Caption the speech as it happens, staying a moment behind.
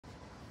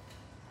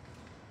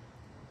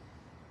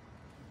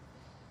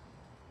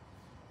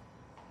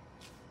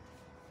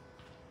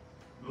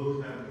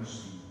Lord have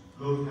mercy.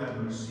 Lord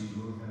have mercy.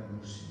 Lord have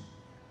mercy.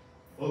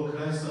 O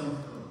Christ, Son of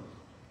God,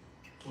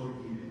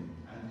 forgiving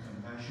and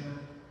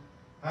compassionate,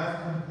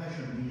 have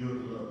compassion in your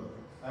love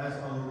as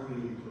our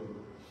Creator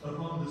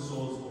upon the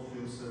souls of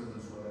your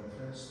servants who are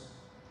at rest,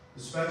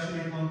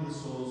 especially upon the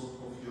souls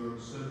of your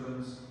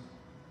servants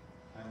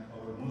and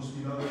our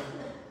most beloved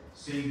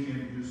Saint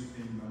James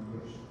Armenian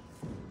Church,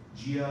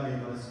 Gia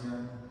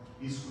Evasian,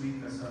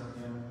 Iskui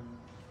Kasatian,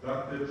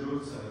 Dr.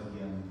 George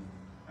Saradian,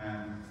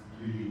 and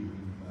Lily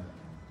Greenberg,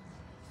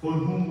 for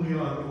whom we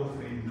are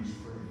offering these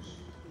prayers.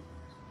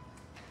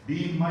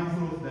 Being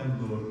mindful of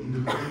them, Lord, in the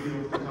way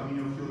of the coming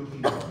of your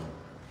kingdom,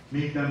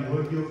 make them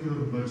worthy of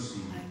your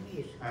mercy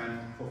and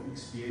of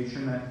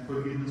expiation and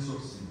forgiveness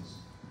of sins.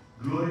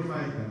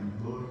 Glorify them,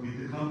 Lord,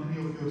 with the company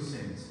of your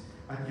saints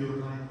at your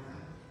right hand.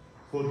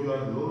 For you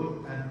are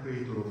Lord and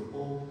Creator of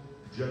all,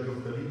 Judge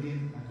of the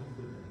living and of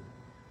the dead.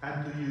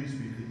 And to you is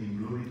befitting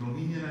glory,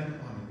 dominion, and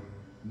honor,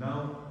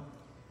 now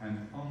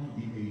and unto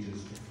the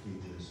ages of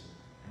ages.